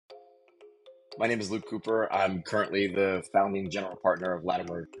My name is Luke Cooper. I'm currently the founding general partner of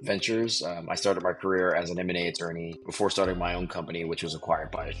Latimer Ventures. I started my career as an M&A attorney before starting my own company, which was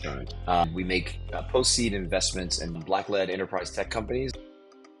acquired by a shark. We make post-seed investments in Black-led enterprise tech companies.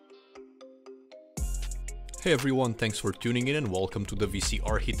 Hey everyone, thanks for tuning in and welcome to the VC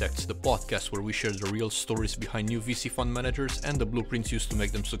Architects, the podcast where we share the real stories behind new VC fund managers and the blueprints used to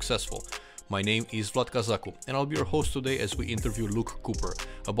make them successful. My name is Vlad Cazacu, and I'll be your host today as we interview Luke Cooper,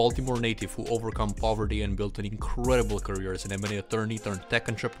 a Baltimore native who overcome poverty and built an incredible career as an M&A attorney turned tech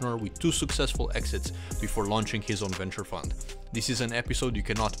entrepreneur with 2 successful exits before launching his own venture fund. This is an episode you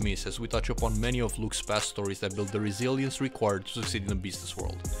cannot miss as we touch upon many of Luke's past stories that build the resilience required to succeed in the business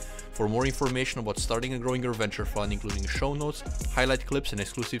world. For more information about starting and growing your venture fund, including show notes, highlight clips, and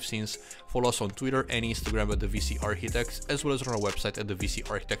exclusive scenes, follow us on Twitter and Instagram at the VC Architects, as well as on our website at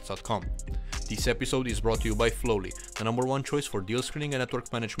thevcarchitects.com. This episode is brought to you by Flowlie, the #1 choice for deal screening and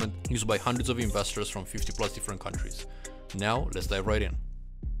network management used by hundreds of investors from 50 plus different countries. Now, let's dive right in.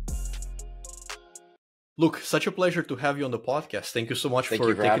 Luke, such a pleasure to have you on the podcast. Thank you so much for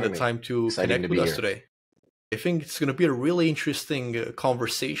taking the time to connect with us today. I think it's going to be a really interesting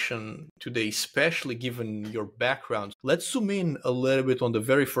conversation today, especially given your background. Let's zoom in a little bit on the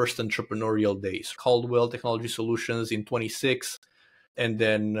very first entrepreneurial days. Caldwell Technology Solutions in 26, and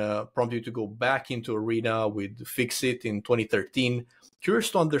then prompt you to go back into Arena with Fix It in 2013. Curious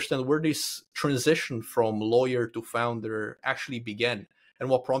to understand where this transition from lawyer to founder actually began and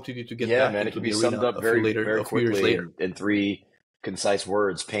what prompted you to get back into the Arena a few years later. In 3 concise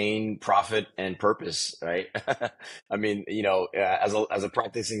words: pain, profit, and purpose, right? I mean, as a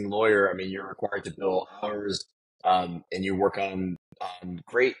practicing lawyer, I mean, you're required to bill hours, and you work on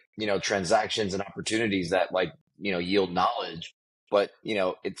great, transactions and opportunities that yield knowledge, but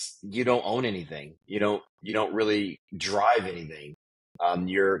you don't own anything. You don't really drive anything.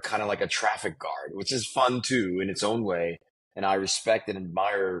 You're kind of like a traffic guard, which is fun too in its own way. And I respect and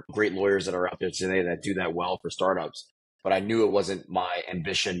admire great lawyers that are out there today that do that well for startups. But I knew it wasn't my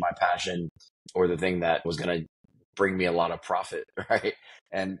ambition, my passion, or the thing that was going to bring me a lot of profit, right?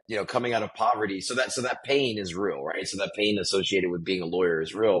 And, coming out of poverty, so that pain is real, right? So that pain associated with being a lawyer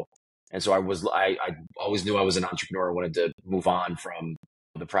is real. And so I always knew I was an entrepreneur. I wanted to move on from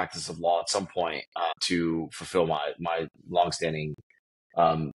the practice of law at some point to fulfill my longstanding,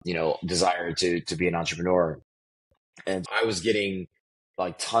 desire to be an entrepreneur. And I was getting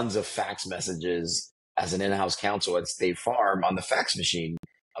like tons of fax messages as an in-house counsel at State Farm on the fax machine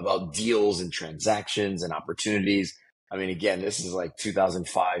about deals and transactions and opportunities. I mean, again, this is like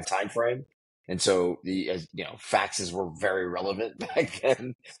 2005 timeframe. And so faxes were very relevant back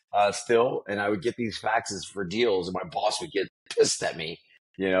then still. And I would get these faxes for deals and my boss would get pissed at me,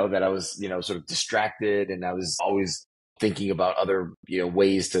 that I was, sort of distracted and I was always thinking about other,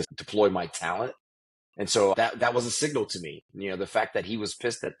 ways to deploy my talent. And so that was a signal to me. The fact that he was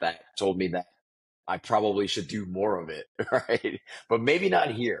pissed at that told me that I probably should do more of it, right? But maybe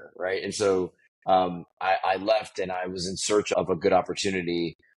not here, right? And so I left and I was in search of a good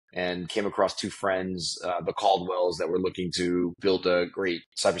opportunity and came across 2 friends, the Caldwells, that were looking to build a great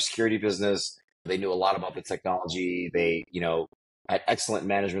cybersecurity business. They knew a lot about the technology. They, had excellent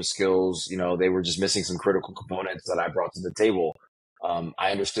management skills. They were just missing some critical components that I brought to the table.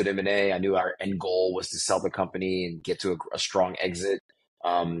 I understood M&A. I knew our end goal was to sell the company and get to a strong exit.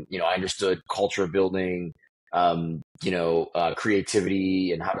 I understood culture building,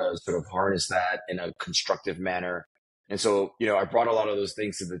 creativity and how to sort of harness that in a constructive manner. And so, I brought a lot of those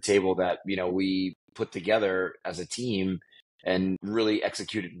things to the table that, we put together as a team and really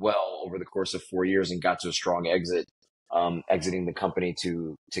executed well over the course of 4 years and got to a strong exit, exiting the company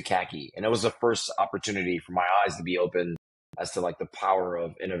to Khaki. And it was the first opportunity for my eyes to be open as to like the power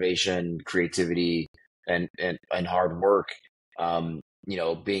of innovation, creativity, and hard work,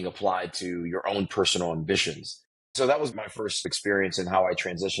 being applied to your own personal ambitions. So that was my first experience in how I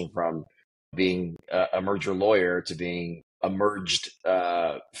transitioned from being a merger lawyer to being a merged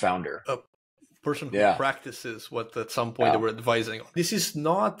founder. A person who practices what at some point they were advising. This is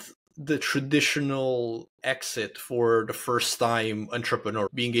not the traditional exit for the first time entrepreneur,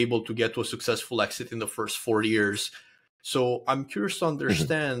 being able to get to a successful exit in the first 4 years. So I'm curious to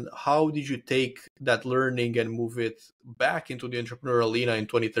understand, how did you take that learning and move it back into the entrepreneurial arena in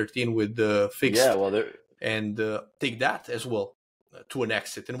 2013 with the Fix It, and take that as well to an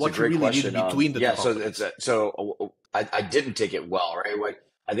exit, and what you really did between the two companies? So I didn't take it well, right? Like,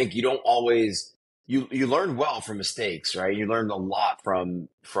 I think you don't always, you learn well from mistakes, right? You learn a lot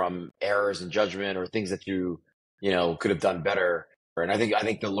from errors and judgment or things that you could have done better. And I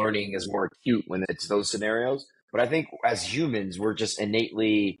think the learning is more acute when it's those scenarios. But I think as humans, we're just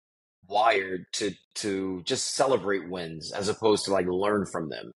innately wired to just celebrate wins as opposed to like learn from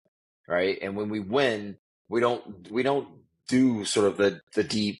them, right? And when we win, we don't do sort of the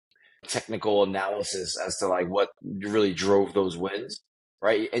deep technical analysis as to like what really drove those wins,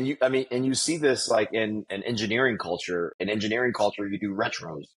 right? And you see this like in an engineering culture. In engineering culture, you do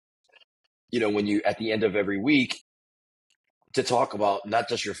retros. When you at the end of every week to talk about not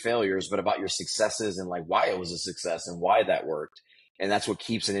just your failures, but about your successes and like why it was a success and why that worked. And that's what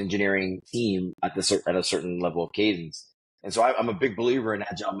keeps an engineering team at a certain level of cadence. And so I'm a big believer in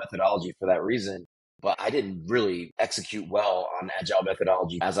agile methodology for that reason. But I didn't really execute well on agile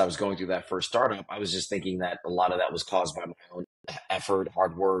methodology as I was going through that first startup. I was just thinking that a lot of that was caused by my own effort,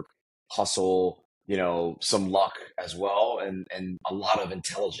 hard work, hustle, some luck as well, and a lot of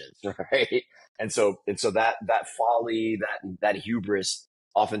intelligence, right? And so that folly, that hubris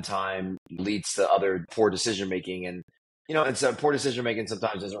oftentimes leads to other poor decision making. And so poor decision making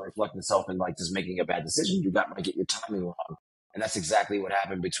sometimes doesn't reflect itself in like just making a bad decision. Might get your timing wrong. And that's exactly what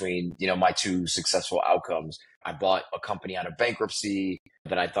happened between, my two successful outcomes. I bought a company out of bankruptcy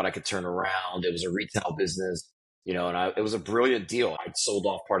that I thought I could turn around. It was a retail business, and it was a brilliant deal. I sold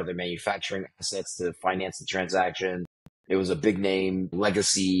off part of the manufacturing assets to finance the transaction. It was a big name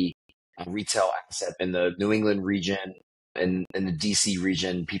legacy retail asset in the New England region and in the DC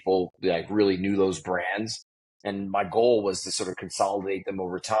region. People like really knew those brands. And my goal was to sort of consolidate them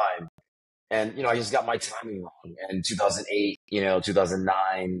over time. And, I just got my timing wrong. And 2008,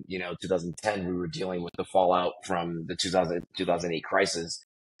 2009, 2010, we were dealing with the fallout from the 2008 crisis.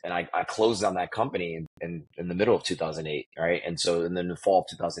 And I closed on that company in the middle of 2008. Right. And then the fall of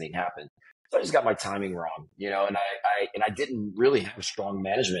 2008 happened. So I just got my timing wrong, and I didn't really have strong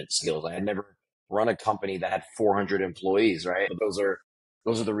management skills. I had never run a company that had 400 employees. Right. But those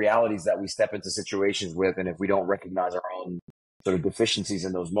are the realities that we step into situations with. And if we don't recognize our own sort of deficiencies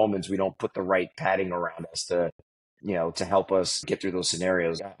in those moments, we don't put the right padding around us to help us get through those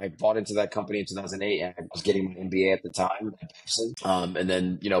scenarios. I bought into that company in 2008 and I was getting my MBA at the time, and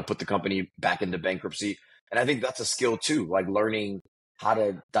then, put the company back into bankruptcy. And I think that's a skill too, like learning how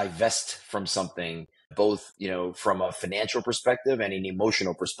to divest from something, both, from a financial perspective and an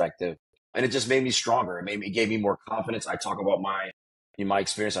emotional perspective. And it just made me stronger. It gave me more confidence. I talk about in my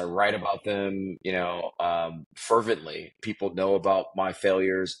experience, I write about them, fervently. People know about my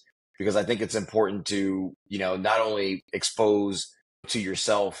failures because I think it's important to, not only expose to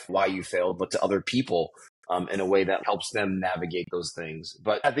yourself why you failed, but to other people in a way that helps them navigate those things.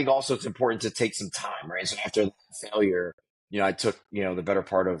 But I think also it's important to take some time, right? So after the failure, I took, the better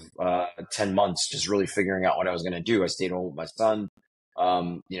part of 10 months just really figuring out what I was going to do. I stayed home with my son.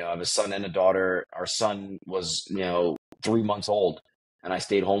 I have a son and a daughter. Our son was, 3 months old and I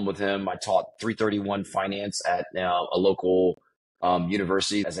stayed home with him. I taught 331 finance at a local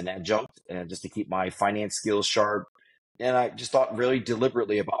university as an adjunct, and just to keep my finance skills sharp. And I just thought really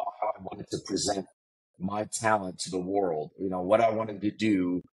deliberately about how I wanted to present my talent to the world. What I wanted to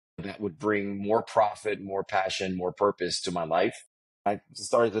do that would bring more profit, more passion, more purpose to my life. I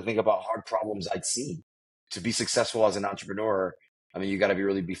started to think about hard problems I'd seen. To be successful as an entrepreneur, you got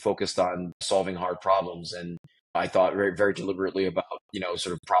to be focused on solving hard problems. And I thought very, very deliberately about,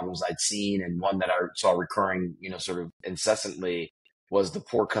 sort of problems I'd seen. And one that I saw recurring, sort of incessantly was the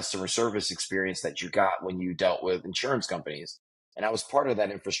poor customer service experience that you got when you dealt with insurance companies. And I was part of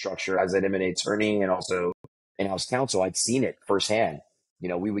that infrastructure as an M&A attorney and also in-house counsel. I'd seen it firsthand.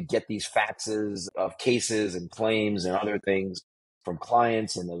 We would get these faxes of cases and claims and other things from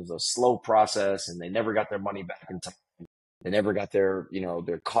clients, and it was a slow process, and they never got their money back in time. They never got their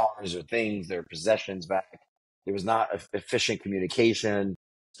cars or things, their possessions back. There was not efficient communication.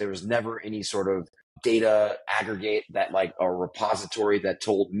 There was never any sort of data aggregate that like a repository that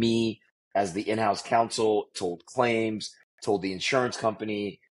told me as the in-house counsel, told claims, told the insurance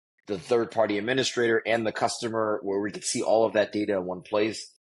company, the third party administrator and the customer, where we could see all of that data in one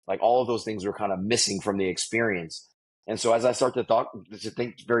place. Like all of those things were kind of missing from the experience. And so as I start to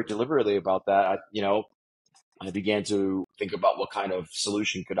think very deliberately about that, I began to think about what kind of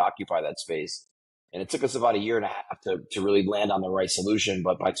solution could occupy that space. And it took us about a year and a half to really land on the right solution.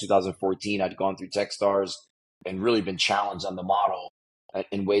 But by 2014, I'd gone through Techstars and really been challenged on the model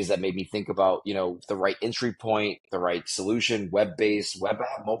in ways that made me think about, the right entry point, the right solution, web-based, web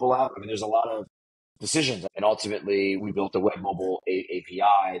app, mobile app. There's a lot of decisions. And ultimately, we built a web mobile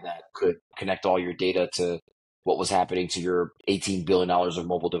API that could connect all your data to what was happening to your $18 billion of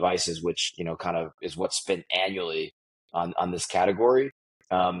mobile devices, which, kind of is what's spent annually on this category.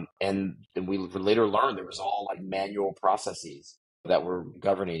 And we later learned there was all like manual processes that were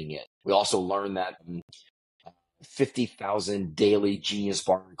governing it. We also learned that 50,000 daily Genius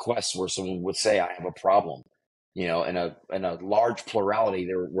Bar requests where someone would say, I have a problem. And a large plurality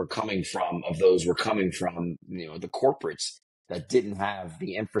there were coming from of those were coming from, the corporates that didn't have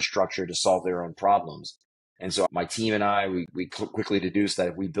the infrastructure to solve their own problems. And so my team and we quickly deduced that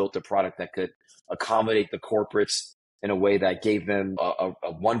if we built a product that could accommodate the corporates in a way that gave them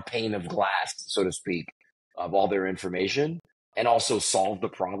a one pane of glass, so to speak, of all their information, and also solve the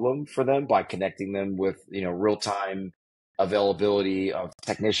problem for them by connecting them with, real time availability of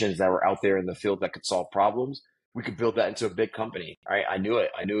technicians that were out there in the field that could solve problems, we could build that into a big company. Right? I knew it.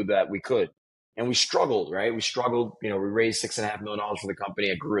 I knew that we could. And we struggled, right? We struggled, we raised $6.5 million for the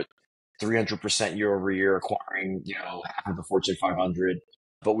company. I grew it 300% year over year, acquiring, half of the Fortune 500.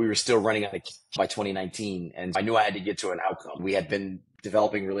 But we were still running out of cash by 2019. And I knew I had to get to an outcome. We had been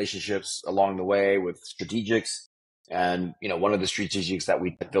developing relationships along the way with strategics. And, one of the strategics that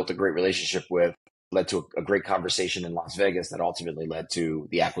we built a great relationship with led to a great conversation in Las Vegas that ultimately led to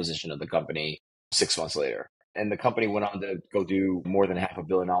the acquisition of the company 6 months later. And the company went on to go do more than $500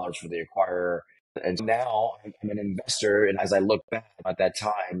 million for the acquirer. And now I'm an investor. And as I look back at that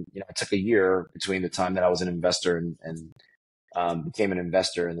time, it took a year between the time that I was an investor and became an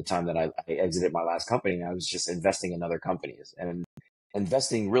investor and the time that I exited my last company. And I was just investing in other companies and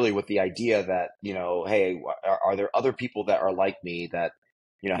investing really with the idea that, hey, are there other people that are like me that,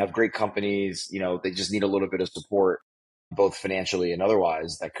 have great companies, they just need a little bit of support, both financially and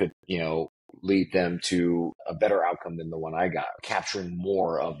otherwise, that could, lead them to a better outcome than the one I got, capturing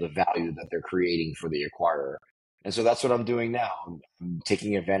more of the value that they're creating for the acquirer. And so that's what I'm doing now. I'm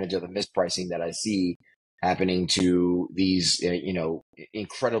taking advantage of the mispricing that I see happening to these,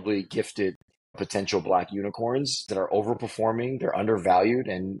 incredibly gifted potential Black unicorns that are overperforming, they're undervalued,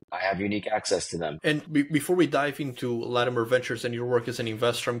 and I have unique access to them. And before we dive into Latimer Ventures and your work as an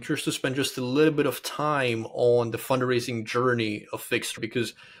investor, I'm curious to spend just a little bit of time on the fundraising journey of Fixed,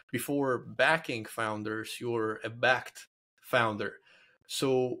 because before backing founders, you're a backed founder.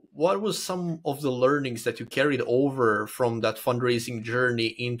 So what was some of the learnings that you carried over from that fundraising journey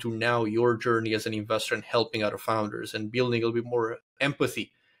into now your journey as an investor and helping other founders and building a little bit more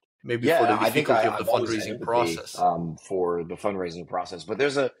empathy, maybe for the Yeah, I think difficulty of the I've always had fundraising empathy process? for the fundraising process, but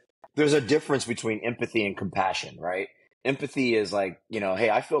there's a difference between empathy and compassion, right? Empathy is like,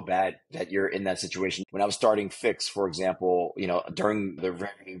 hey, I feel bad that you're in that situation. When I was starting Fix, for example, during the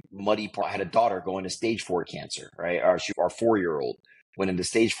very muddy part, I had a daughter going to stage 4 cancer, right? Our 4-year-old went into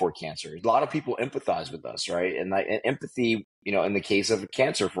stage 4 cancer. A lot of people empathize with us, right? And empathy, in the case of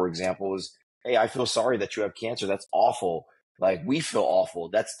cancer, for example, is, hey, I feel sorry that you have cancer. That's awful. Like, we feel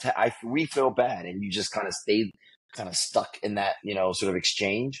awful. We feel bad. And you just kind of stayed kind of stuck in that, sort of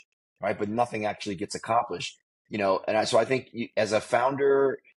exchange, right? But nothing actually gets accomplished, so I think as a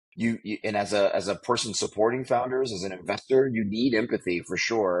founder, and as a person supporting founders, as an investor, you need empathy for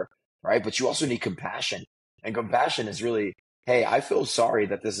sure, right? But you also need compassion. And compassion is really, hey, I feel sorry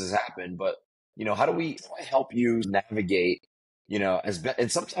that this has happened, but, how do I help you navigate,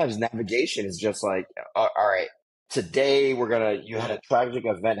 and sometimes navigation is just like, all right, today you had a tragic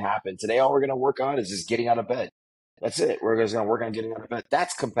event happen. Today, all we're going to work on is just getting out of bed. That's it. We're just going to work on getting out of bed.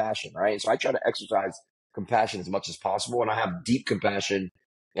 That's compassion, right? So I try to exercise compassion as much as possible, and I have deep compassion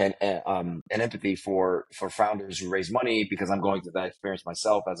and empathy for founders who raise money, because I'm going through that experience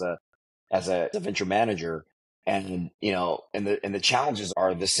myself as a venture manager. And and the challenges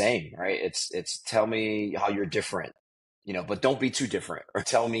are the same, right? It's tell me how you're different, but don't be too different. Or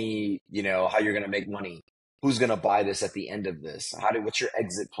tell me, how you're going to make money. Who's going to buy this at the end of this? What's your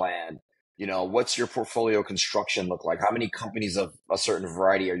exit plan? What's your portfolio construction look like? How many companies of a certain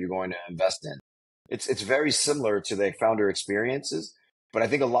variety are you going to invest in? It's very similar to the founder experiences, but I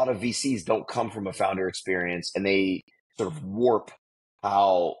think a lot of VCs don't come from a founder experience, and they sort of warp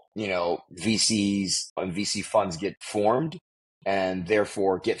how, VCs and VC funds get formed and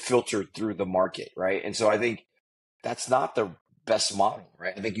therefore get filtered through the market, right? And so I think that's not the best model,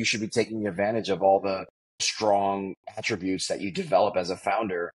 right? I think you should be taking advantage of all the strong attributes that you develop as a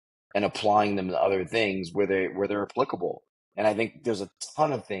founder and applying them to other things where they're applicable. And I think there's a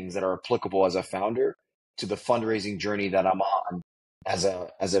ton of things that are applicable as a founder to the fundraising journey that I'm on as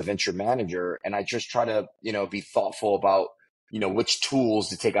a venture manager. And I just try to, be thoughtful about, which tools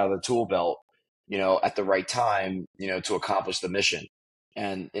to take out of the tool belt, at the right time, to accomplish the mission.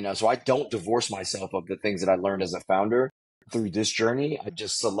 And, so I don't divorce myself of the things that I learned as a founder through this journey. I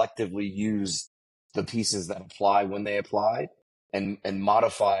just selectively use the pieces that apply when they apply, and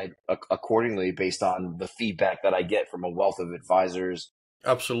modified accordingly based on the feedback that I get from a wealth of advisors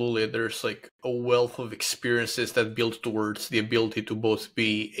Absolutely. There's like a wealth of experiences that build towards the ability to both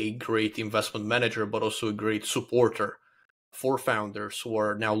be a great investment manager, but also a great supporter for founders who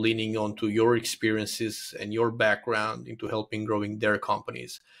are now leaning onto your experiences and your background into helping growing their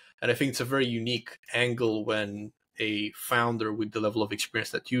companies. And I think it's a very unique angle when a founder with the level of experience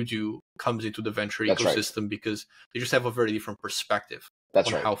that you do comes into the venture That's right. ecosystem, because they just have a very different perspective That's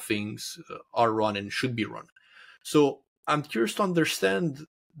on right. how things are run and should be run. So I'm curious to understand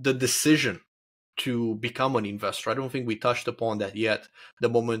the decision to become an investor. I don't think we touched upon that yet. The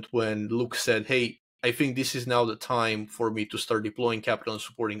moment when Luke said, "Hey, I think this is now the time for me to start deploying capital and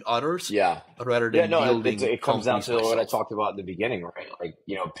supporting others Yeah. rather Yeah, than no, building it comes down companies to what I myself." talked about in the beginning, right? Like,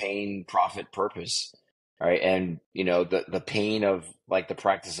 pain, profit, purpose, right? And, the pain of like the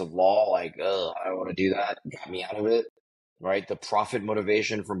practice of law, like, I don't want to do that, got me out of it, right? The profit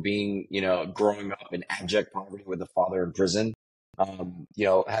motivation from being, growing up in abject poverty with a father in prison,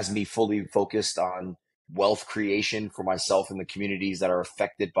 has me fully focused on wealth creation for myself and the communities that are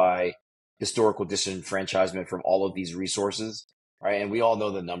affected by historical disenfranchisement from all of these resources, right? And we all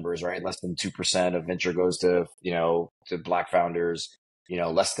know the numbers, right? Less than 2% of venture goes to, to Black founders.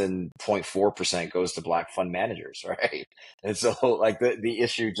 Less than 0.4% goes to Black fund managers, right? And so like the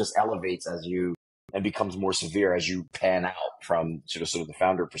issue just elevates as you and becomes more severe as you pan out from sort of the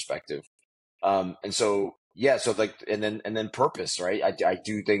founder perspective. And so, yeah, so like, and then purpose, right? I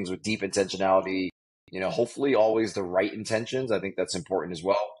do things with deep intentionality, hopefully always the right intentions. I think that's important as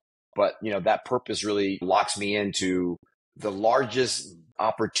well. But, that purpose really locks me into the largest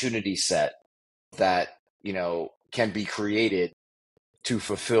opportunity set that, can be created to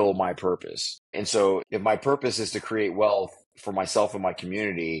fulfill my purpose. And so if my purpose is to create wealth for myself and my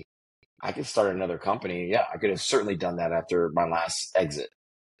community, I could start another company. Yeah, I could have certainly done that after my last exit.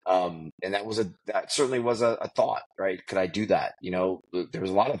 And that certainly was a thought, right? Could I do that? There was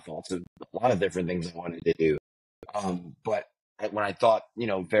a lot of thoughts of a lot of different things I wanted to do. But when I thought,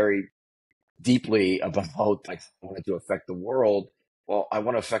 very deeply about like I wanted to affect the world, well, I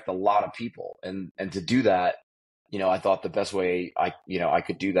want to affect a lot of people. And to do that, I thought the best way I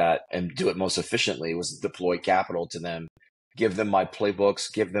could do that and do it most efficiently was deploy capital to them, give them my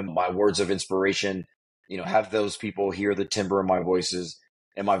playbooks, give them my words of inspiration, have those people hear the timbre of my voices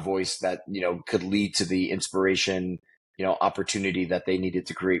and my voice that, could lead to the inspiration, opportunity that they needed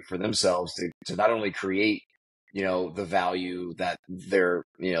to create for themselves to not only create, the value that their,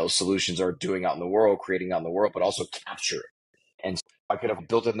 solutions are doing out in the world, creating out in the world, but also capture it. And so I could have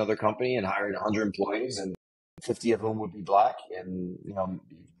built another company and hired 100 employees and 50 of whom would be Black. And,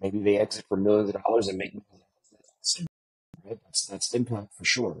 maybe they exit for millions of dollars and make millions of dollars. Right? That's impact for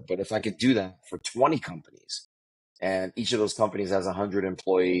sure. But if I could do that for 20 companies and each of those companies has 100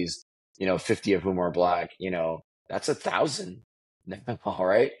 employees, 50 of whom are Black, that's 1,000. All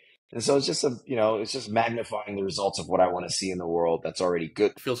right. And so it's just magnifying the results of what I want to see in the world that's already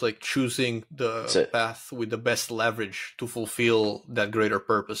good. It feels like choosing That's the it. path with the best leverage to fulfill that greater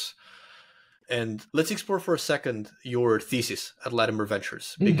purpose. And let's explore for a second your thesis at Latimer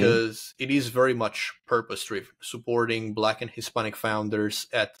Ventures, Mm-hmm. because it is very much purpose driven, supporting Black and Hispanic founders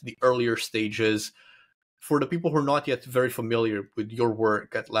at the earlier stages. For the people who are not yet very familiar with your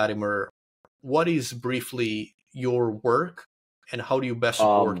work at Latimer, what is briefly your work and how do you best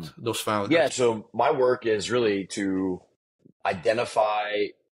support Um, those yeah. founders? So my work is really to identify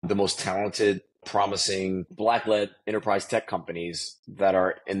the most talented, promising Black-led enterprise tech companies that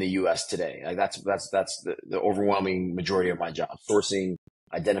are in the U.S. today. Like that's the overwhelming majority of my job. Sourcing,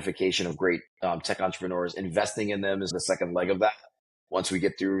 identification of great tech entrepreneurs, investing in them is the second leg of that. Once we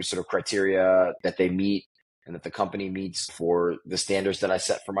get through sort of criteria that they meet and that the company meets for the standards that I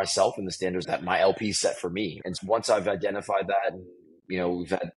set for myself and the standards that my LPs set for me. And once I've identified that, and,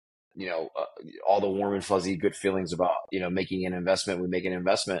 we've had you know, uh, all the warm and fuzzy good feelings about, making an investment, we make an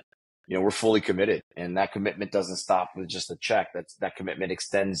investment, we're fully committed. And that commitment doesn't stop with just a check. That commitment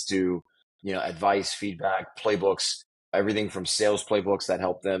extends to, advice, feedback, playbooks, everything from sales playbooks that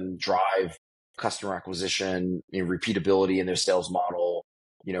help them drive customer acquisition, repeatability in their sales model,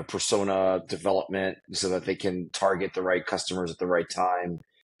 persona development so that they can target the right customers at the right time,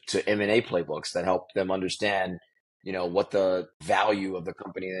 to M&A playbooks that help them understand what the value of the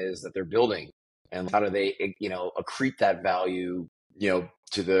company is that they're building and how do they, accrete that value,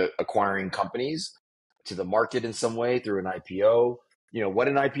 to the acquiring companies, to the market in some way through an IPO, what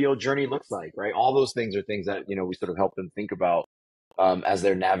an IPO journey looks like, right? All those things are things that, we sort of help them think about, as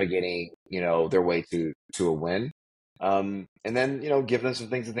they're navigating, their way to a win. And then, give them some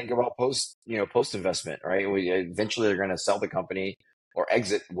things to think about post investment, right? Eventually they're going to sell the company or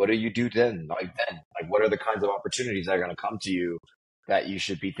exit. What do you do then? Like, what are the kinds of opportunities that are going to come to you? that you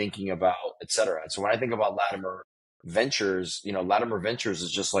should be thinking about, et cetera. And so when I think about Latimer Ventures, Latimer Ventures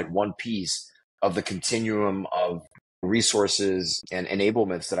is just like one piece of the continuum of resources and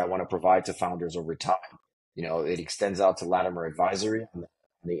enablements that I want to provide to founders over time. It extends out to Latimer Advisory on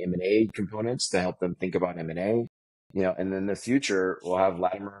the M&A components to help them think about M&A, and in the future we'll have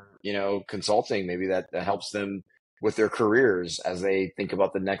Latimer, consulting maybe that helps them with their careers as they think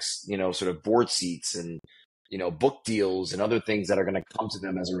about the next, sort of board seats and, book deals and other things that are going to come to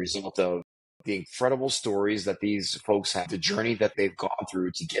them as a result of the incredible stories that these folks have, the journey that they've gone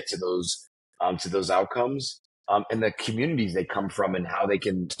through to get to those outcomes, and the communities they come from and how they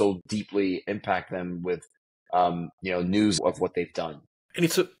can so deeply impact them with, news of what they've done. And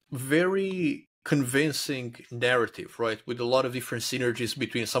it's a very convincing narrative, right? With a lot of different synergies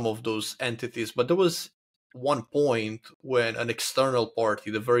between some of those entities. But there was one point when an external party,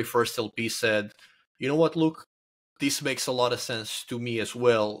 the very first LP, said, you know what, Luke, this makes a lot of sense to me as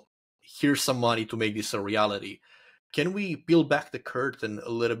well. Here's some money to make this a reality. Can we peel back the curtain a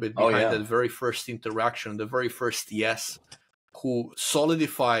little bit behind that very first interaction, the very first yes, who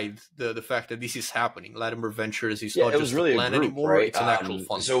solidified the fact that this is happening? Latimer Ventures is not just really a plan anymore, right? It's an actual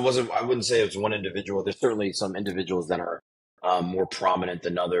fund. So I wouldn't say it was one individual. There's certainly some individuals that are more prominent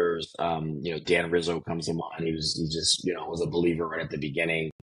than others. Dan Rizzo comes to mind. He just, was a believer right at the beginning,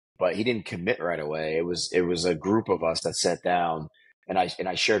 but he didn't commit right away. It was a group of us that sat down and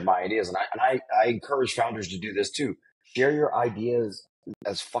I shared my ideas, and I encourage founders to do this too. Share your ideas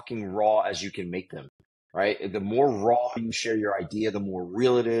as fucking raw as you can make them, right? The more raw you share your idea, the more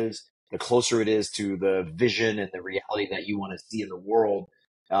real it is, the closer it is to the vision and the reality that you want to see in the world.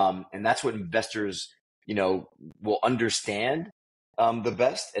 And that's what investors, will understand the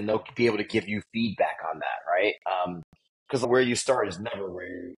best, and they'll be able to give you feedback on that, right? Because where you start is never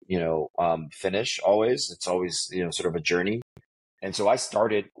where you finish. Always, it's always sort of a journey. And so I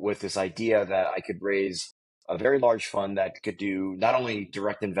started with this idea that I could raise a very large fund that could do not only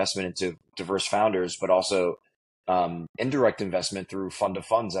direct investment into diverse founders, but also indirect investment through fund of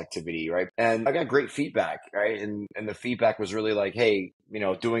funds activity, right? And I got great feedback, right? And the feedback was really like, hey,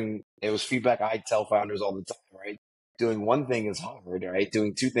 it was feedback I tell founders all the time, right? Doing one thing is hard, right?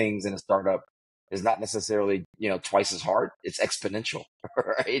 Doing two things in a startup is not necessarily, twice as hard. It's exponential,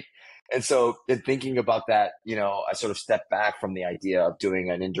 right? And so in thinking about that, I sort of stepped back from the idea of doing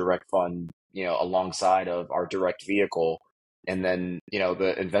an indirect fund, alongside of our direct vehicle. And then,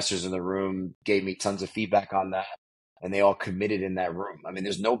 the investors in the room gave me tons of feedback on that, and they all committed in that room. I mean,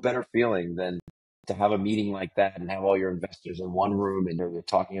 there's no better feeling than to have a meeting like that and have all your investors in one room and you're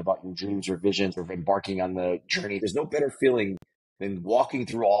talking about your dreams or visions or embarking on the journey. There's no better feeling than walking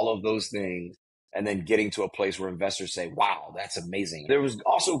through all of those things and then getting to a place where investors say, wow, that's amazing. There was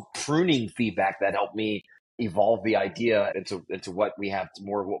also pruning feedback that helped me evolve the idea into what we have,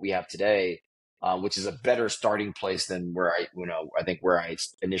 more of what we have today, which is a better starting place than where I think where I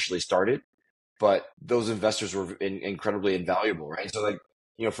initially started. But those investors were incredibly invaluable, right? So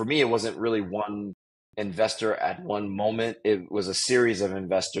for me, it wasn't really one investor at one moment. It was a series of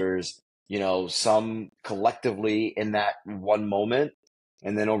investors, some collectively in that one moment.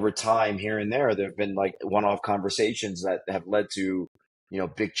 And then over time, here and there have been like one-off conversations that have led to,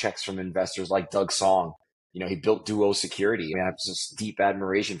 big checks from investors like Doug Song. He built Duo Security. I have just deep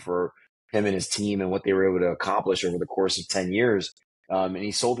admiration for him and his team and what they were able to accomplish over the course of 10 years. And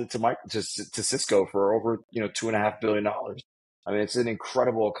he sold it to Cisco for over, $2.5 billion. I mean, it's an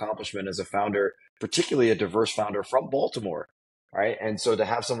incredible accomplishment as a founder, particularly a diverse founder from Baltimore, right? And so to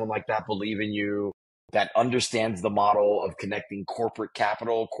have someone like that believe in you, that understands the model of connecting corporate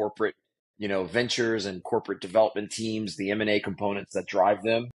capital, corporate, ventures and corporate development teams, the M&A components that drive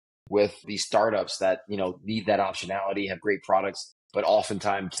them with these startups that, need that optionality, have great products, but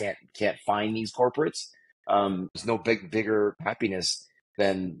oftentimes can't find these corporates. There's no bigger happiness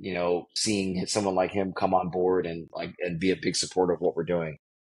than, seeing someone like him come on board and be a big supporter of what we're doing.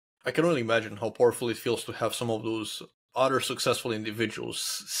 I can only imagine how powerful it feels to have some of those other successful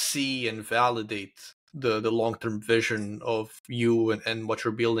individuals see and validate the long-term vision of you and what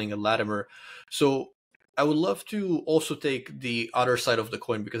you're building at Latimer. So I would love to also take the other side of the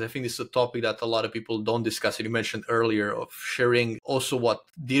coin, because I think this is a topic that a lot of people don't discuss. And you mentioned earlier of sharing also what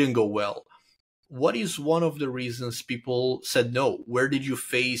didn't go well. What is one of the reasons people said no? Where did you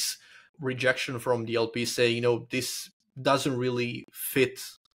face rejection from the LP saying, this doesn't really fit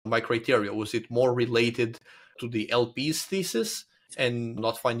my criteria? Was it more related to the LP's thesis and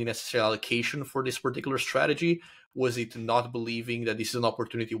not finding necessary allocation for this particular strategy? Was it not believing that this is an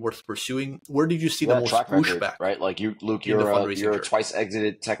opportunity worth pursuing? Where did you see the most pushback? Right, like Luke, you're a twice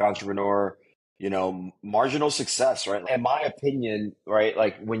exited tech entrepreneur. marginal success, right? In my opinion, right?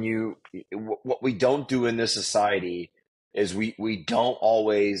 Like what we don't do in this society is we don't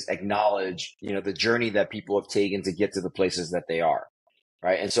always acknowledge, the journey that people have taken to get to the places that they are.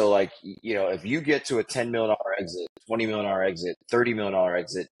 Right. And so like, if you get to a $10 million exit, $20 million exit, $30 million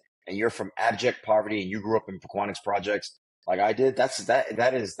exit, and you're from abject poverty and you grew up in Pequanix projects like I did, that's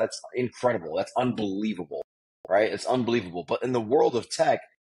incredible. That's unbelievable. Right. It's unbelievable. But in the world of tech,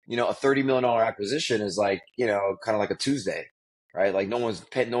 a $30 million acquisition is like, kind of like a Tuesday, right? Like no one's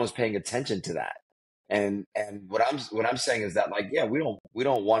paying attention to that. And what I'm saying is that like, yeah, we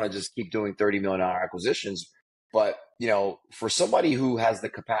don't want to just keep doing $30 million acquisitions. But, for somebody who has the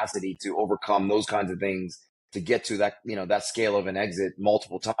capacity to overcome those kinds of things to get to that, that scale of an exit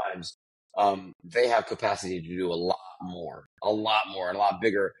multiple times, they have capacity to do a lot more and a lot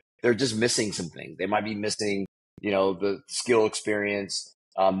bigger. They're just missing some things. They might be missing, the skill experience,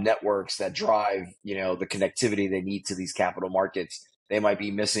 networks that drive, the connectivity they need to these capital markets. They might be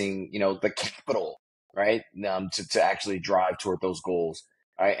missing, the capital, right? To actually drive toward those goals.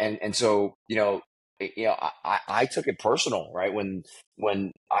 Right. And so, I took it personal, right?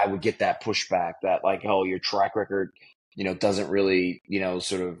 When I would get that pushback that like, oh, your track record, doesn't really,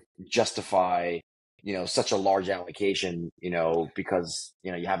 sort of justify, such a large allocation, because,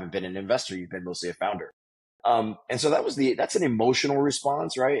 you haven't been an investor, you've been mostly a founder. And so that's an emotional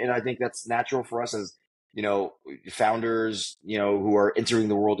response, right? And I think that's natural for us as, founders, who are entering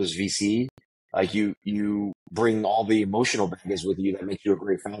the world as VC. Like you bring all the emotional baggage with you that makes you a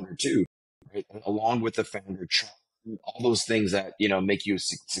great founder too, right? Along with the founder charm, all those things that, make you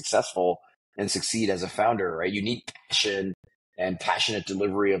successful and succeed as a founder, right? You need passion and passionate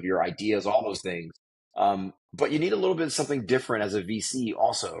delivery of your ideas, all those things. But you need a little bit of something different as a VC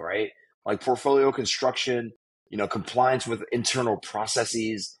also, right? Like portfolio construction, compliance with internal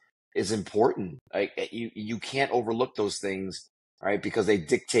processes is important. Like you can't overlook those things, right? Because they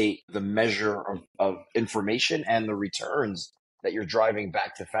dictate the measure of information and the returns that you're driving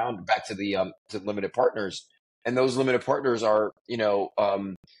back to the to limited partners. And those limited partners are,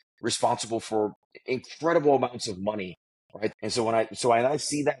 responsible for incredible amounts of money, right? And so when I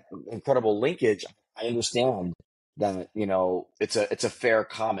see that incredible linkage, I understand that, it's a fair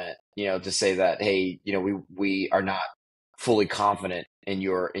comment, to say that, hey, we are not fully confident in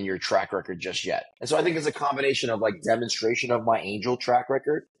your track record just yet. And so I think it's a combination of like demonstration of my angel track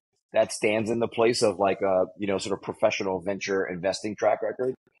record that stands in the place of like a, sort of professional venture investing track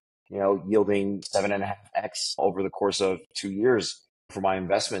record, yielding 7.5x over the course of 2 years for my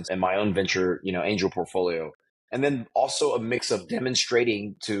investments and my own venture, angel portfolio. And then also a mix of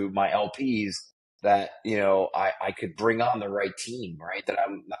demonstrating to my LPs that, I could bring on the right team, right? That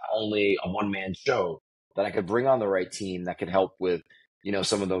I'm not only a one-man show, that I could bring on the right team that could help with,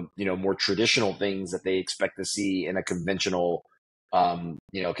 some of the, more traditional things that they expect to see in a conventional,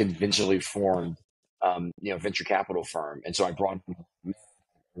 conventionally formed, venture capital firm. And so I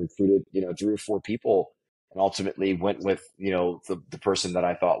recruited, 3 or 4 people and ultimately went with, the person that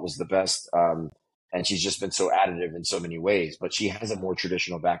I thought was the best. And she's just been so additive in so many ways, but she has a more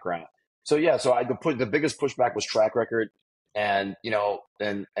traditional background. So yeah, so the biggest pushback was track record. And,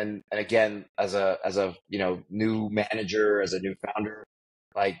 and again, as a, new manager, as a new founder,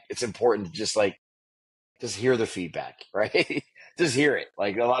 like it's important to just hear the feedback, right? Just hear it.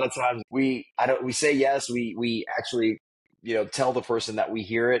 Like a lot of times we say yes, we actually, tell the person that we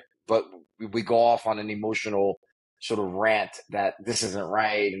hear it, but we go off on an emotional sort of rant that this isn't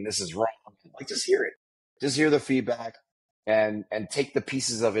right and this is wrong. Like just hear it. Just hear the feedback and take the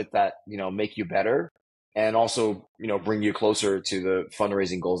pieces of it that, make you better and also, bring you closer to the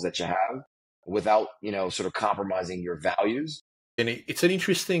fundraising goals that you have without, sort of compromising your values. And it's an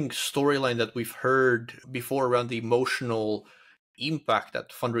interesting storyline that we've heard before around the emotional impact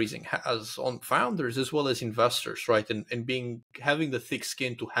that fundraising has on founders as well as investors, right? And having the thick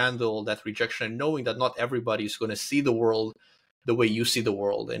skin to handle that rejection and knowing that not everybody is going to see the world the way you see the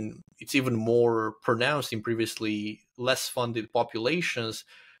world. And it's even more pronounced in previously less funded populations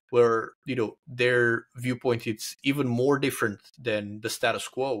where, their viewpoint is even more different than the status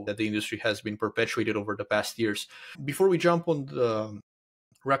quo that the industry has been perpetuated over the past years. Before we jump on the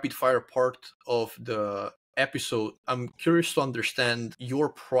rapid fire part of the episode, I'm curious to understand your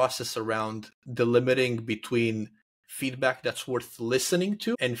process around delimiting between feedback that's worth listening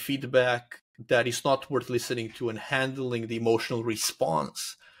to and feedback that is not worth listening to, and handling the emotional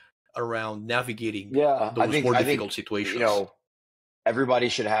response around navigating those more difficult situations. Everybody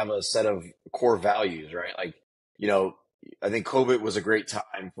should have a set of core values, right? Like, I think COVID was a great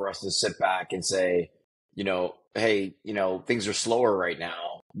time for us to sit back and say, hey, things are slower right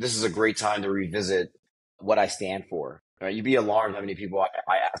now. this is a great time to revisit what I stand for. Right? You'd be alarmed how many people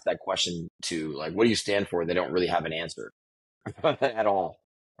I ask that question to, like, what do you stand for? They don't really have an answer at all,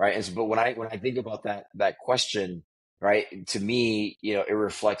 right? And so, but when I think about that question, right, to me, it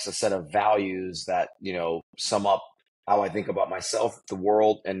reflects a set of values that sum up how I think about myself, the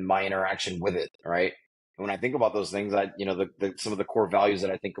world, and my interaction with it, right? And when I think about those things, some of the core values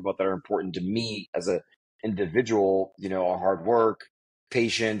that I think about that are important to me as a individual, are hard work,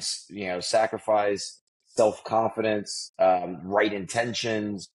 patience, sacrifice, self confidence, right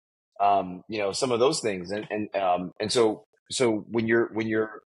intentions, some of those things, and so when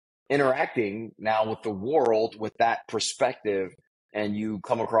you're interacting now with the world with that perspective, and you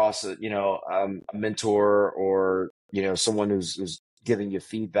come across a mentor, or someone who's giving you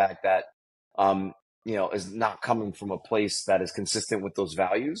feedback that is not coming from a place that is consistent with those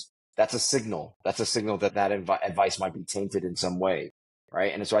values, that's a signal that advice might be tainted in some way,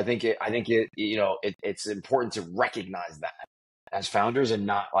 right? And so it's important to recognize that as founders, and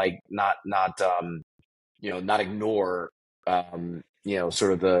not like not ignore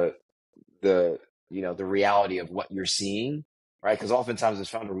sort of the reality of what you're seeing, right? Because oftentimes as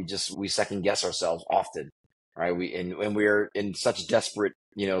founder, we second guess ourselves often, right? And we're in such desperate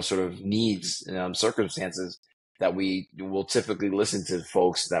sort of needs, circumstances, that we will typically listen to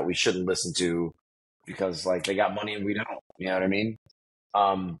folks that we shouldn't listen to, because like they got money and we don't. You know what I mean?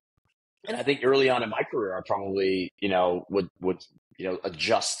 Um, and I think early on in my career, I probably, would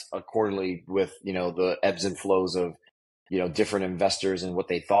adjust accordingly with, the ebbs and flows of, different investors and what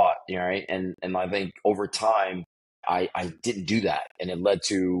they thought, right? And I think over time, I didn't do that. And it led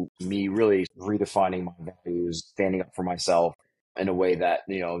to me really redefining my values, standing up for myself in a way that,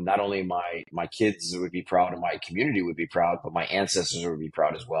 not only my kids would be proud and my community would be proud, but my ancestors would be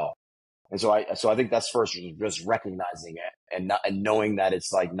proud as well. And so I think that's first, just recognizing it, and knowing that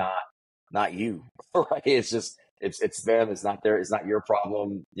it's like not you, right? It's them. It's not their. It's not your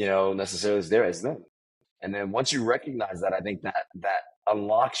problem, necessarily. It's them. And then once you recognize that, I think that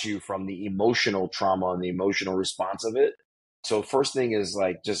unlocks you from the emotional trauma and the emotional response of it. So first thing is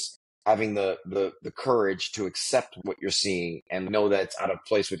like just having the courage to accept what you're seeing and know that it's out of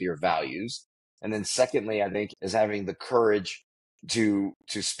place with your values. And then secondly, I think, is having the courage to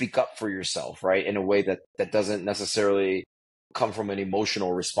speak up for yourself, right? In a way that doesn't necessarily come from an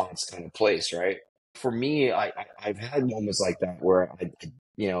emotional response kind of place, right? For me, I've had moments like that where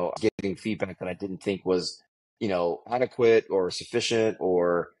getting feedback that I didn't think was, adequate or sufficient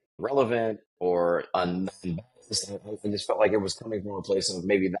or relevant or unbiased. I just felt like it was coming from a place of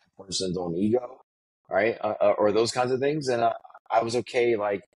maybe that person's own ego, right? Or those kinds of things. And I was okay,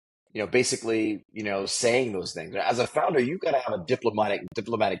 like, basically, saying those things. As a founder, you got to have a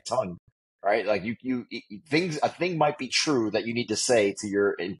diplomatic tongue, right? Like a thing might be true that you need to say to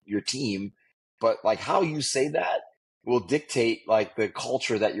your team, but like how you say that will dictate like the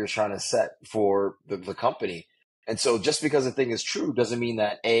culture that you're trying to set for the company. And so just because a thing is true doesn't mean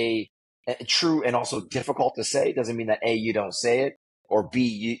that true and also difficult to say doesn't mean that you don't say it, or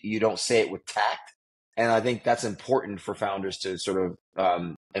B, you don't say it with tact. And I think that's important for founders to sort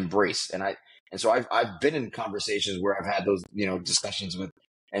of embrace. And so I've been in conversations where I've had those discussions with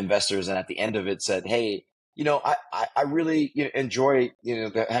investors, and at the end of it said, hey, I really enjoy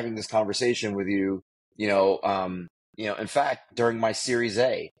having this conversation with you. In fact, during my Series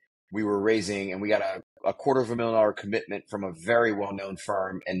A, we were raising, and we got a $250,000 commitment from a very well-known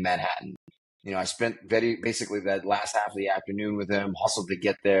firm in Manhattan. I spent basically that last half of the afternoon with him, hustled to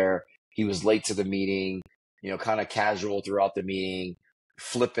get there. He was late to the meeting, kind of casual throughout the meeting,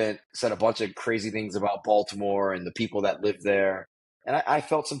 flippant, said a bunch of crazy things about Baltimore and the people that live there. And I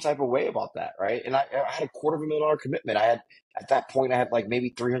felt some type of way about that, right? And I had a $250,000 commitment. At that point, I had like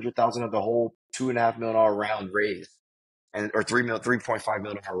maybe 300,000 of the whole $2.5 million round raised, or 3.5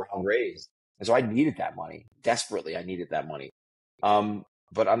 million round raised. And so I needed that money desperately. I needed that money.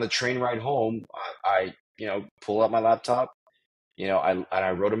 But on the train ride home, I pull out my laptop,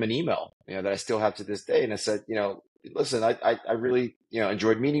 I wrote him an email, that I still have to this day. And I said, listen, I really,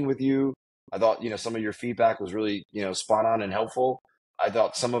 enjoyed meeting with you. I thought, some of your feedback was really, spot on and helpful. I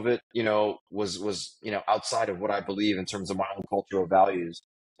thought some of it, was, outside of what I believe in terms of my own cultural values.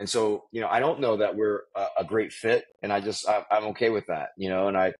 And so, I don't know that we're a great fit, and I'm okay with that,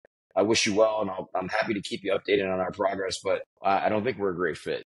 and I wish you well, and I'm happy to keep you updated on our progress, but I don't think we're a great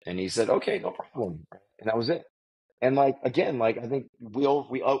fit. And he said, okay, no problem. And that was it. And like, again, like I think we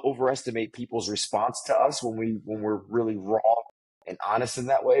overestimate people's response to us when we're really raw and honest in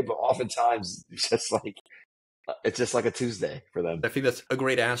that way. But oftentimes, it's just like It's just like a Tuesday for them. I think that's a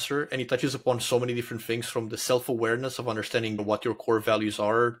great answer, and it touches upon so many different things, from the self-awareness of understanding what your core values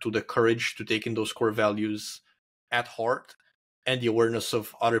are, to the courage to take in those core values at heart, and the awareness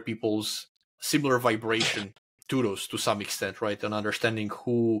of other people's similar vibration to those to some extent, right? And understanding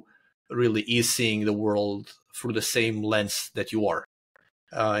who really is seeing the world through the same lens that you are,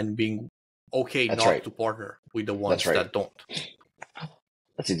 and being okay That's not right. to partner with the That's ones right. that don't.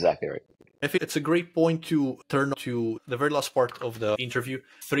 That's exactly right. I think it's a great point to turn to the very last part of the interview.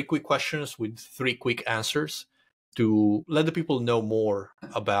 3 quick questions with 3 quick answers to let the people know more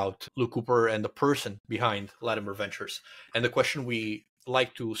about Luke Cooper and the person behind Latimer Ventures. And the question we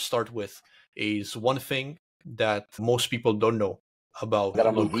like to start with is one thing that most people don't know about That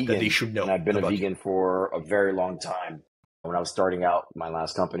I'm a Luke that they vegan, should and know I've been a about you. vegan for a very long time. When I was starting out my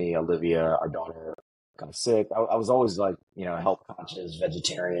last company, Olivia, our daughter, got sick. I was always like, health conscious,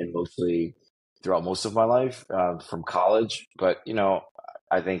 vegetarian, mostly throughout most of my life, from college. But,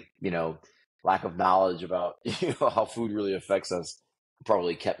 I think, lack of knowledge about, how food really affects us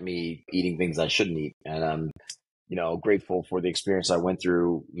probably kept me eating things I shouldn't eat. And grateful for the experience I went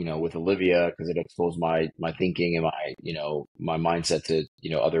through, with Olivia, because it exposed my thinking and my mindset to,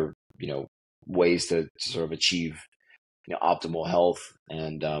 other, ways to sort of achieve, optimal health.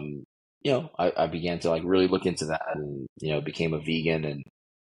 And I began to like really look into that, and became a vegan. And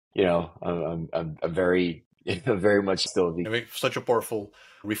I'm very very much still a I vegan. mean, such a powerful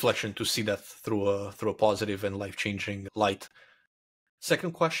reflection to see that through a positive and life-changing light.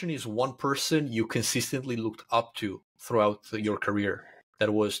 Second question is one person you consistently looked up to throughout your career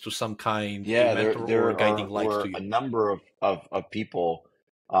that was to some kind a Yeah, mentor or a there guiding are light to were a you. number of people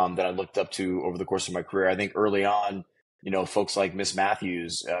that I looked up to over the course of my career. I think early on, folks like Miss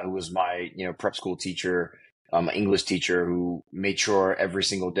Matthews, who was my prep school teacher, English teacher, who made sure every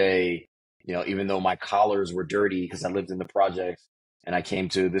single day, even though my collars were dirty because I lived in the projects and I came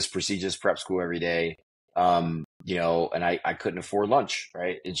to this prestigious prep school every day, and I couldn't afford lunch,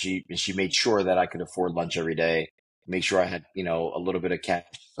 right? And she made sure that I could afford lunch every day, make sure I had, a little bit of cash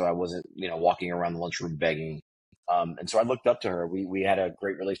so I wasn't, walking around the lunchroom begging. And so I looked up to her. We had a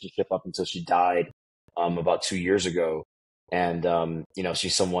great relationship up until she died, about 2 years ago. And,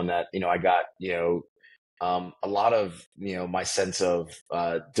 she's someone that, I got, a lot of, my sense of,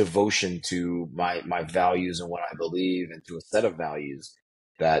 devotion to my values and what I believe, and to a set of values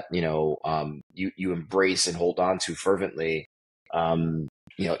that, you embrace and hold on to fervently,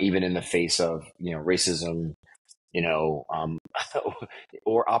 even in the face of, racism, you know, um,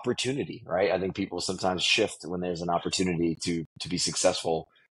 or opportunity, right? I think people sometimes shift when there's an opportunity to be successful.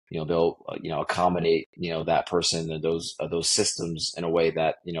 They'll accommodate that person and those systems in a way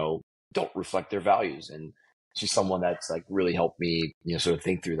that don't reflect their values. And she's someone that's like really helped me sort of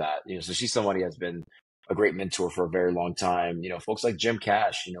think through that. So she's somebody who has been a great mentor for a very long time. Folks like Jim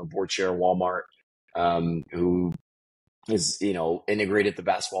Cash, board chair at Walmart, who is integrated the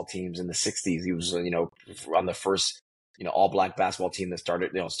basketball teams in the 60s. He was on the first all black basketball team that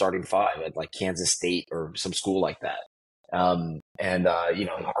started starting five at like Kansas State or some school like that. And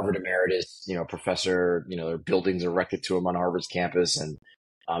Harvard emeritus, professor, there are buildings erected to him on Harvard's campus. And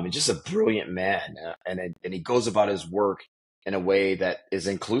he's just a brilliant man. And he goes about his work in a way that is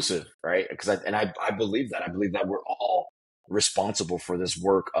inclusive, right? Because I believe that. I believe that we're all responsible for this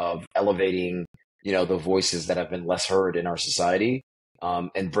work of elevating the voices that have been less heard in our society,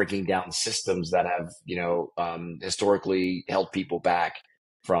 and breaking down systems that have, historically held people back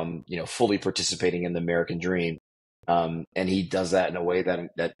from, fully participating in the American dream. And he does that in a way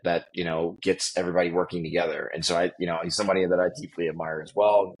that gets everybody working together. And so he's somebody that I deeply admire as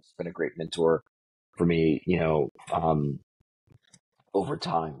well. He's been a great mentor for me, over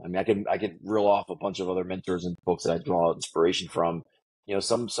time. I mean, I could reel off a bunch of other mentors and folks that I draw inspiration from.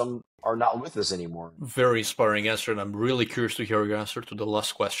 Some are not with us anymore. Very inspiring answer, and I'm really curious to hear your answer to the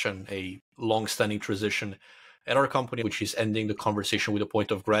last question, a long-standing tradition at our company, which is ending the conversation with a point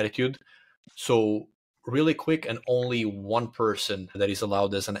of gratitude. So really quick, and only one person that is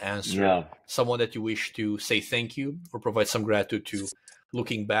allowed as an answer, Yeah. someone that you wish to say thank you or provide some gratitude to,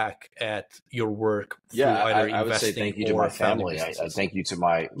 looking back at your work Yeah, through either I would say investing thank you to or my family family. I businesses. thank you to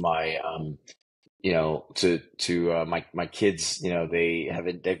my to my kids.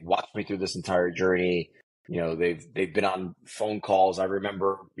 They've watched me through this entire journey. They've been on phone calls. I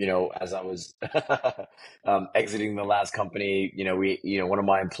remember, as I was exiting the last company, one of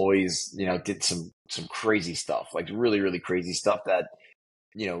my employees, did some crazy stuff, like really, really crazy stuff that,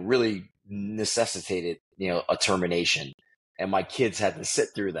 really necessitated, a termination. And my kids had to sit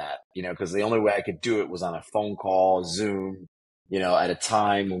through that, because the only way I could do it was on a phone call, Zoom, at a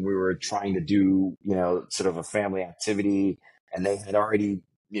time when we were trying to do, sort of a family activity, and they had already,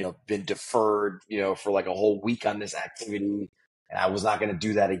 been deferred, for like a whole week on this activity. And I was not going to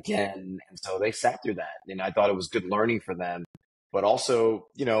do that again. And so they sat through that. And I thought it was good learning for them. But also,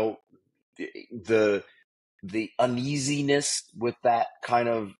 the the uneasiness with that kind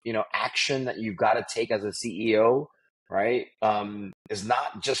of, action that you've got to take as a CEO, right? Is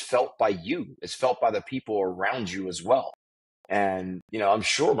not just felt by you, it's felt by the people around you as well. And, I'm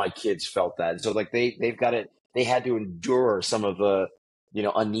sure my kids felt that. So like they had to endure some of the,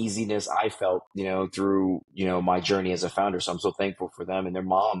 uneasiness I felt, through, my journey as a founder. So I'm so thankful for them and their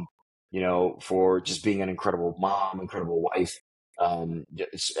mom, for just being an incredible mom, incredible wife,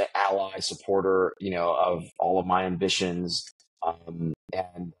 ally, supporter, of all of my ambitions.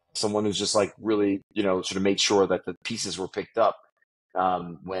 And someone who's just like really, sort of made sure that the pieces were picked up,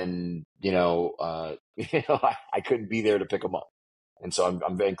 when, I couldn't be there to pick them up. And so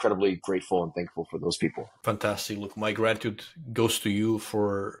I'm incredibly grateful and thankful for those people. Fantastic. Look, my gratitude goes to you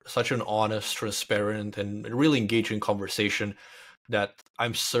for such an honest, transparent, and really engaging conversation that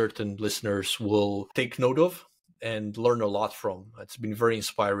I'm certain listeners will take note of and learn a lot from. It's been very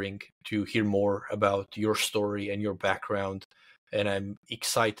inspiring to hear more about your story and your background. And I'm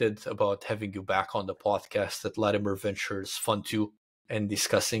excited about having you back on the podcast at Latimer Ventures Fund 2 and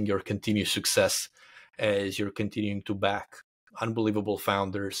discussing your continued success as you're continuing to back unbelievable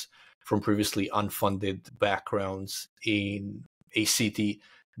founders from previously unfunded backgrounds in a city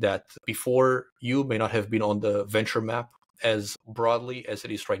that before you may not have been on the venture map as broadly as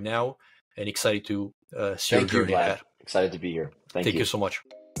it is right now. And excited to see your journey ahead. Excited to be here. Thank you. Thank you so much.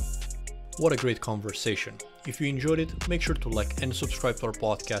 What a great conversation. If you enjoyed it, make sure to like and subscribe to our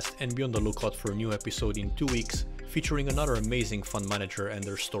podcast and be on the lookout for a new episode in 2 weeks featuring another amazing fund manager and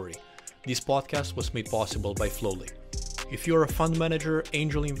their story. This podcast was made possible by Flowlie. If you're a fund manager,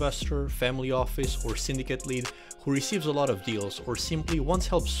 angel investor, family office, or syndicate lead who receives a lot of deals or simply wants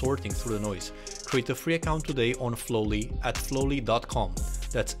help sorting through the noise, create a free account today on Flowlie at flowlie.com.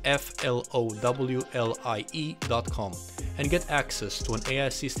 That's FLOWLIE.com, and get access to an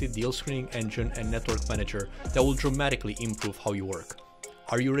AI-assisted deal screening engine and network manager that will dramatically improve how you work.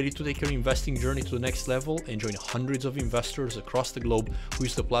 Are you ready to take your investing journey to the next level and join hundreds of investors across the globe who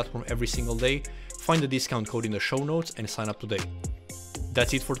use the platform every single day? Find the discount code in the show notes and sign up today.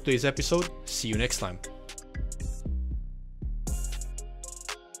 That's it for today's episode. See you next time.